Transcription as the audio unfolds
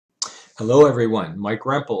Hello everyone, Mike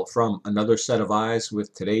Rempel from Another Set of Eyes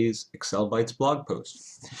with today's Excel Bytes blog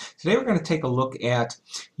post. Today we're going to take a look at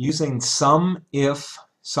using sum if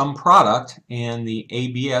sum product and the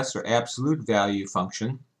ABS or absolute value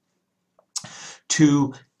function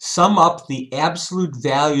to sum up the absolute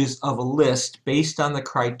values of a list based on the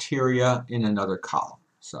criteria in another column.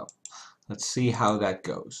 So let's see how that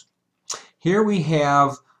goes. Here we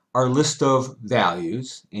have our list of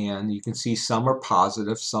values, and you can see some are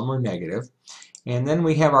positive, some are negative. And then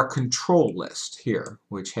we have our control list here,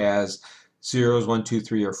 which has zeros, 1, 2,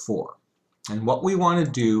 3, or 4. And what we want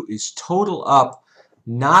to do is total up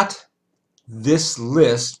not this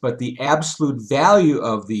list, but the absolute value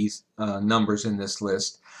of these numbers in this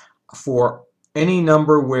list for any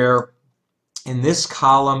number where in this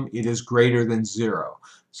column it is greater than 0.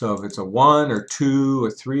 So if it's a 1 or 2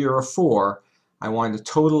 or 3 or a 4, I want to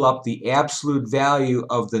total up the absolute value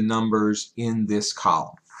of the numbers in this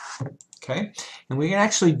column. Okay, and we can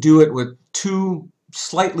actually do it with two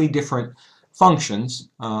slightly different functions,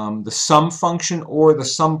 the sum function or the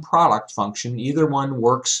sum product function. Either one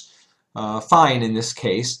works fine in this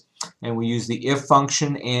case, and we use the if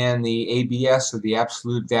function and the ABS or the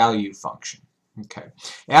absolute value function. Okay,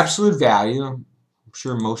 absolute value, I'm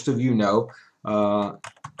sure most of you know,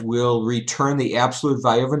 will return the absolute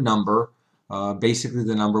value of a number, basically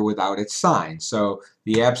the number without its sign. So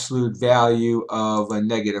the absolute value of a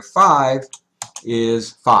 -5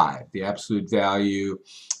 is 5. The absolute value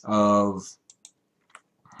of,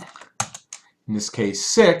 in this case,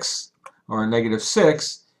 6, or a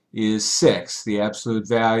 -6, is 6. The absolute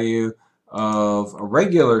value of a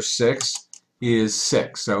regular 6 is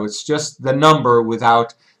 6. So it's just the number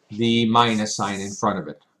without the minus sign in front of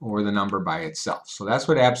it, or the number by itself. So that's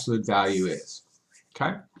what absolute value is.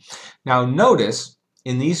 Okay? Now notice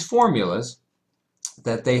in these formulas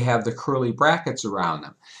that they have the curly brackets around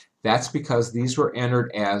them. That's because these were entered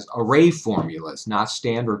as array formulas, not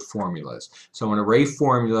standard formulas. So an array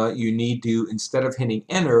formula, you need to, instead of hitting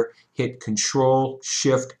enter, hit Control,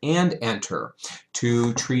 Shift, and Enter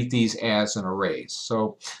to treat these as an array.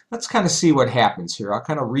 So let's kind of see what happens here. I'll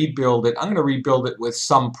kind of rebuild it. I'm going to rebuild it with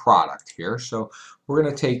sum product here. So we're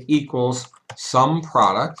going to take equals sum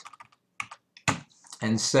product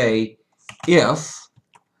and say if,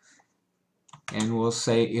 and we'll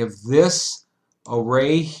say if this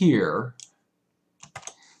array here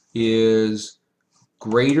is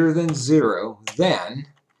greater than 0, then,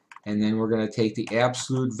 and then we're going to take the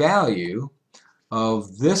absolute value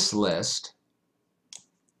of this list,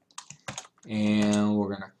 and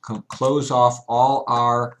we're going to close off all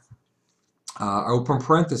our open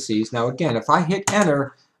parentheses. Now again, if I hit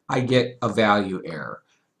enter, I get a value error.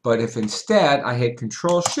 But if instead I hit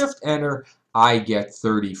Control Shift Enter, I get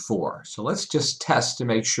 34. So let's just test to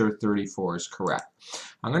make sure 34 is correct.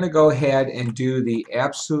 I'm going to go ahead and do the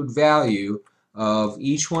absolute value of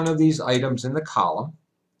each one of these items in the column.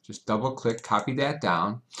 Just double click, copy that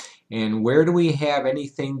down. And where do we have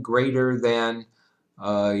anything greater than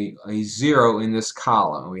a 0 in this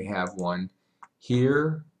column? We have one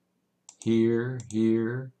here, here,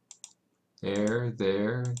 here, there,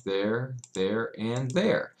 there, and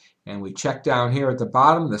there. And we check down here at the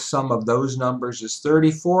bottom, the sum of those numbers is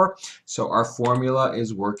 34, so our formula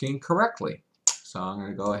is working correctly. So I'm going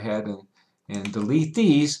to go ahead and delete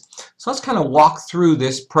these. So let's kind of walk through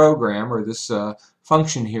this program, or this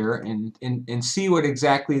function here, and see what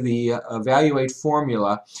exactly the evaluate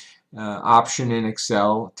formula option in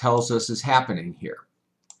Excel tells us is happening here.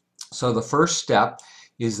 So the first step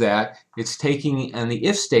is that it's taking, in the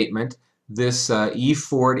if statement, this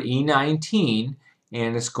E4 to E19,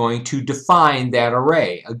 and it's going to define that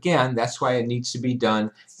array. Again, that's why it needs to be done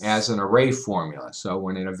as an array formula. So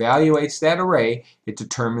when it evaluates that array, it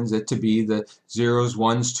determines it to be the 0s,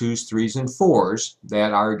 1s, 2s, 3s, and 4s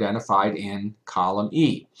that are identified in column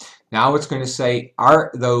E. Now it's going to say,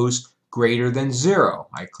 are those greater than 0?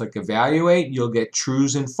 I click evaluate, you'll get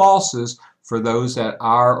trues and falses for those that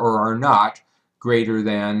are or are not greater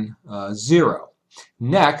than 0.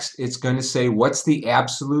 Next, it's going to say what's the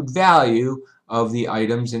absolute value of the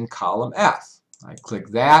items in column F. I click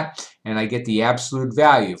that and I get the absolute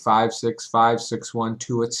value, 5, 6, 5, 6, 1,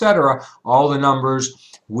 2, etc. All the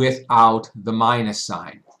numbers without the minus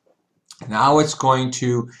sign. Now it's going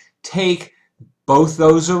to take both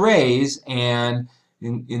those arrays and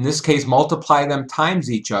in this case multiply them times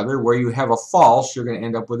each other. Where you have a false, you're going to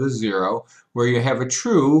end up with a 0. Where you have a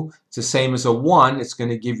true, it's the same as a 1, it's going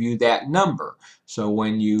to give you that number. So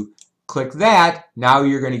when you click that, now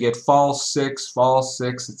you're going to get false 6,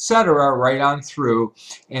 etc. right on through.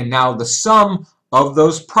 And now the sum of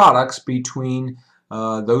those products between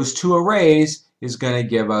those two arrays is going to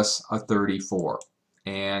give us a 34.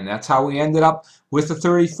 And that's how we ended up with the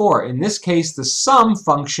 34. In this case, the sum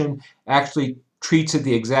function actually treats it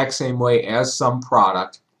the exact same way as sum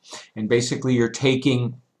product. And basically, you're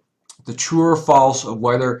taking the true or false of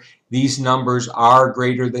whether these numbers are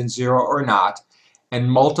greater than 0 or not,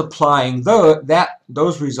 and multiplying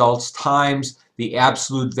those results times the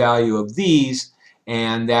absolute value of these,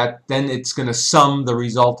 and then it's going to sum the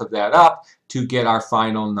result of that up to get our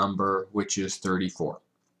final number, which is 34.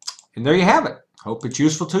 And there you have it. Hope it's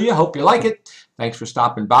useful to you. Hope you like it. Thanks for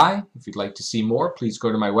stopping by. If you'd like to see more, please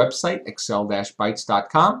go to my website,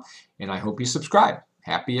 excel-bytes.com, and I hope you subscribe.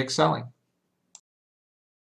 Happy excelling.